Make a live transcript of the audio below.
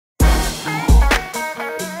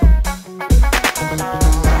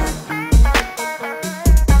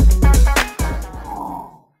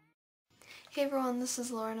everyone, this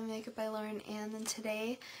is Lauren of Makeup by Lauren, and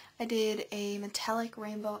today I did a metallic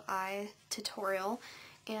rainbow eye tutorial,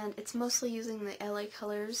 and it's mostly using the LA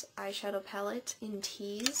Colors eyeshadow palette in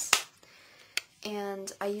Tease.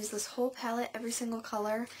 And I use this whole palette, every single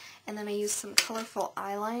color, and then I use some colorful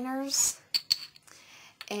eyeliners,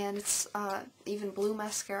 and it's even blue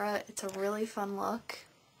mascara. It's a really fun look.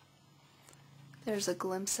 There's a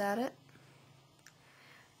glimpse at it.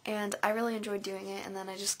 And I really enjoyed doing it, and then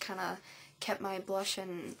I just kind of kept my blush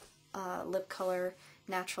and lip color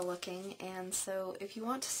natural looking, and so if you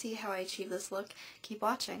want to see how I achieve this look, keep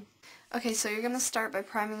watching. Okay, so you're going to start by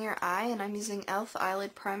priming your eye, and I'm using e.l.f.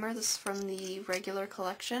 Eyelid Primer. This is from the regular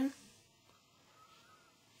collection.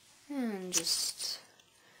 And just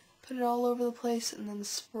put it all over the place, and then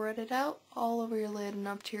spread it out all over your lid and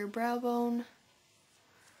up to your brow bone.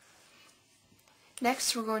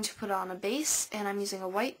 Next, we're going to put on a base, and I'm using a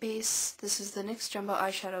white base. This is the NYX Jumbo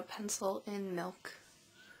Eyeshadow Pencil in Milk.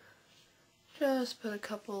 Just put a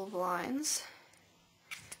couple of lines,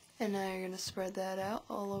 and now you're going to spread that out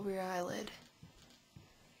all over your eyelid.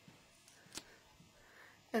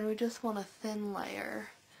 And we just want a thin layer,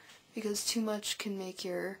 because too much can make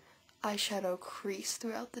your eyeshadow crease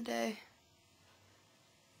throughout the day.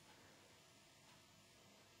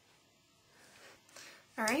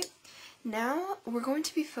 Alright. Now we're going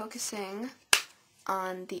to be focusing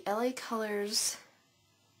on the LA Colors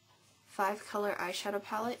 5-color eyeshadow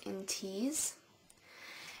palette in Tease.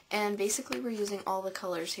 And basically we're using all the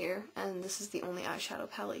colors here, and this is the only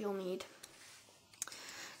eyeshadow palette you'll need.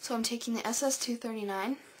 So I'm taking the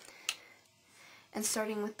SS239 and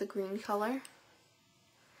starting with the green color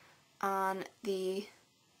on the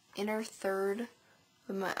inner third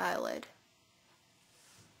of my eyelid.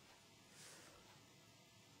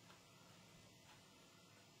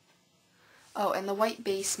 Oh, and the white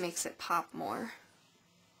base makes it pop more.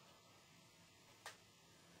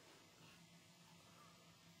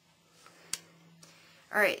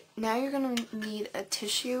 Alright, now you're going to need a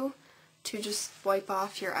tissue to just wipe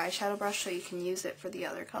off your eyeshadow brush so you can use it for the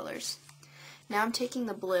other colors. Now I'm taking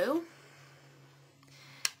the blue,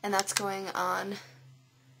 and that's going on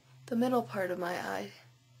the middle part of my eye.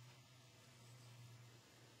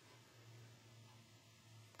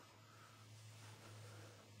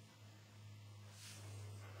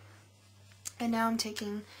 And now I'm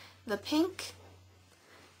taking the pink,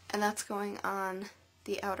 and that's going on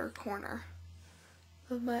the outer corner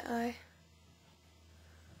of my eye.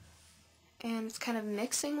 And it's kind of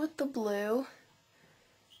mixing with the blue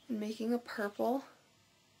and making a purple.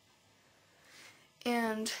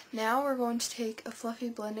 And now we're going to take a fluffy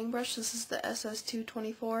blending brush, this is the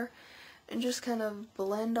SS224, and just kind of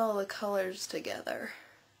blend all the colors together.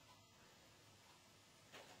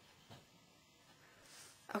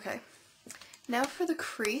 Okay. Now for the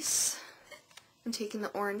crease, I'm taking the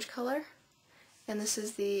orange color, and this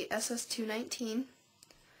is the SS219,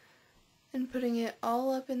 and putting it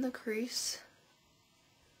all up in the crease.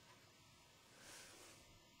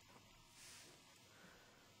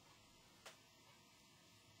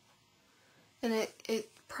 And it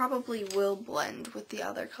probably will blend with the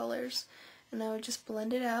other colors, and I would just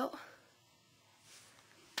blend it out.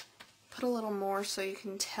 Put a little more so you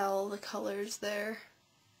can tell the colors there.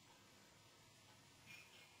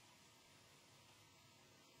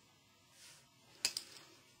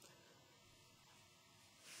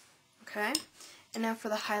 Okay, and now for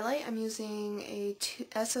the highlight, I'm using a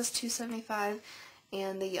SS275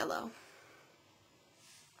 and the yellow.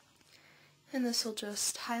 And this will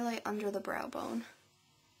just highlight under the brow bone.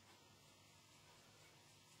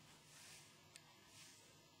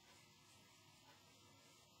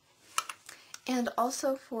 And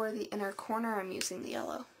also for the inner corner, I'm using the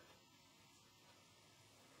yellow.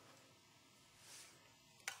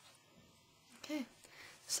 Okay,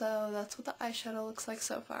 so that's what the eyeshadow looks like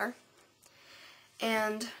so far.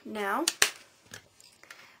 And now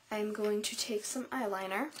I'm going to take some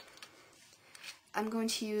eyeliner. I'm going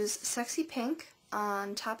to use Sexy Pink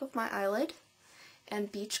on top of my eyelid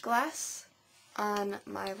and Beach Glass on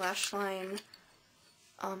my lash line,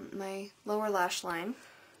 my lower lash line.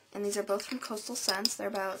 And these are both from Coastal Scents. They're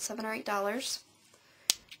about $7 or $8.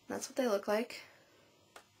 That's what they look like.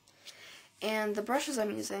 And the brushes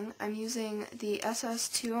I'm using the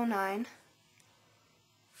SS209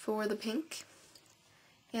 for the pink,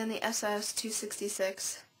 and the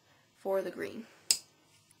SS266 for the green.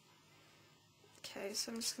 Okay,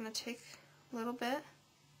 so I'm just going to take a little bit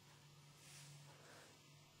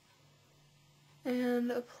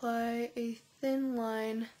and apply a thin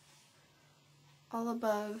line all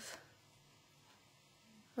above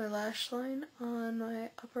my lash line on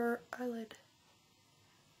my upper eyelid.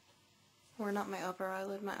 Or not my upper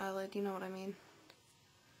eyelid, my eyelid, you know what I mean.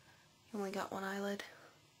 You only got one eyelid.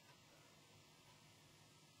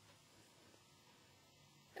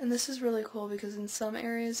 And this is really cool because in some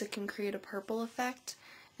areas it can create a purple effect,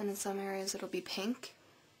 and in some areas it'll be pink.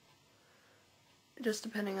 Just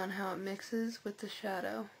depending on how it mixes with the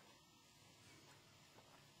shadow.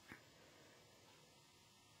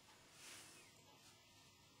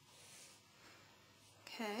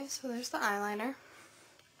 Okay, so there's the eyeliner.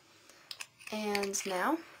 And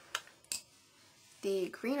now, the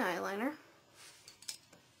green eyeliner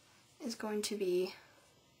is going to be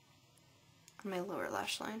on my lower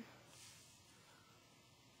lash line.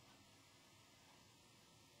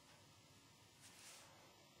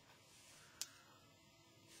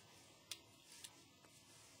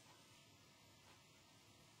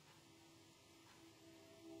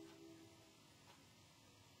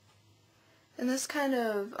 And this kind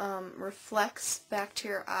of reflects back to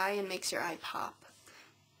your eye and makes your eye pop.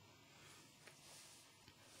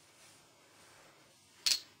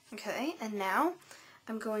 Okay, and now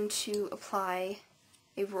I'm going to apply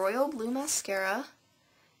a royal blue mascara,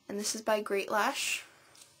 and this is by Great Lash.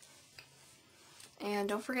 And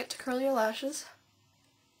don't forget to curl your lashes.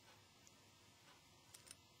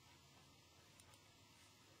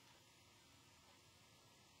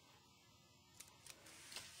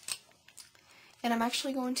 And I'm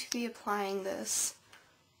actually going to be applying this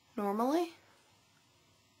normally,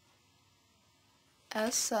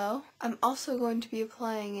 as so. I'm also going to be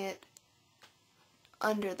applying it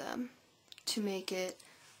under them to make it,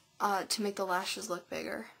 to make the lashes look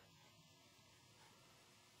bigger.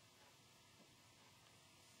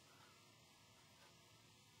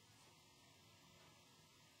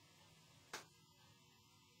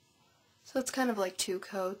 So it's kind of like 2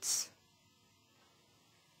 coats.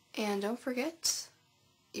 And don't forget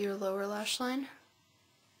your lower lash line.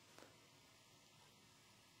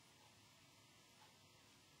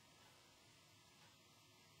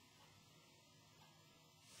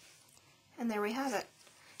 And there we have it.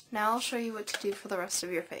 Now I'll show you what to do for the rest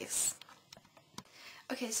of your face.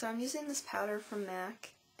 Okay, so I'm using this powder from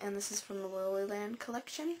MAC, and this is from the Lilyland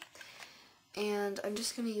collection. And I'm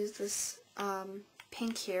just going to use this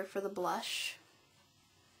pink here for the blush.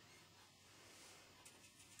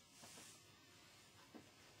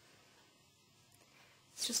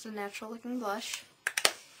 It's just a natural looking blush.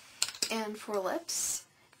 And for lips,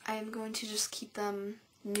 I am going to just keep them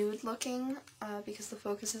nude looking because the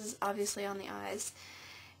focus is obviously on the eyes.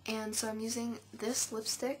 And so I'm using this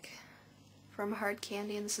lipstick from Hard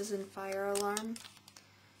Candy, and this is in Fire Alarm.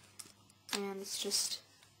 And it's just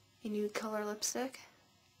a nude color lipstick.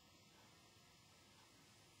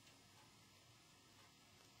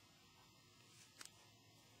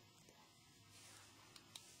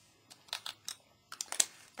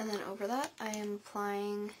 And then over that, I am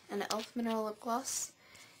applying an e.l.f. Mineral Lip Gloss,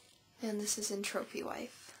 and this is in Trophy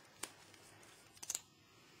Wife.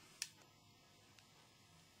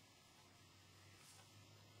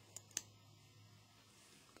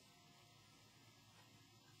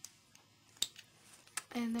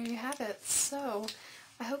 And there you have it. So,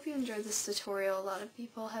 I hope you enjoyed this tutorial. A lot of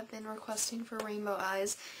people have been requesting for rainbow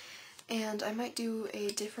eyes, and I might do a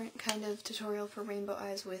different kind of tutorial for rainbow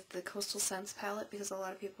eyes with the Coastal Scents palette, because a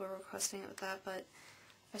lot of people are requesting it with that, but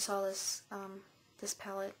I saw this, this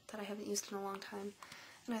palette that I haven't used in a long time,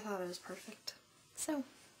 and I thought it was perfect. So,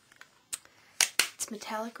 it's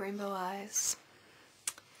metallic rainbow eyes.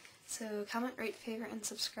 So, comment, rate, favorite, and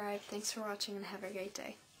subscribe. Thanks for watching, and have a great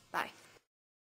day. Bye.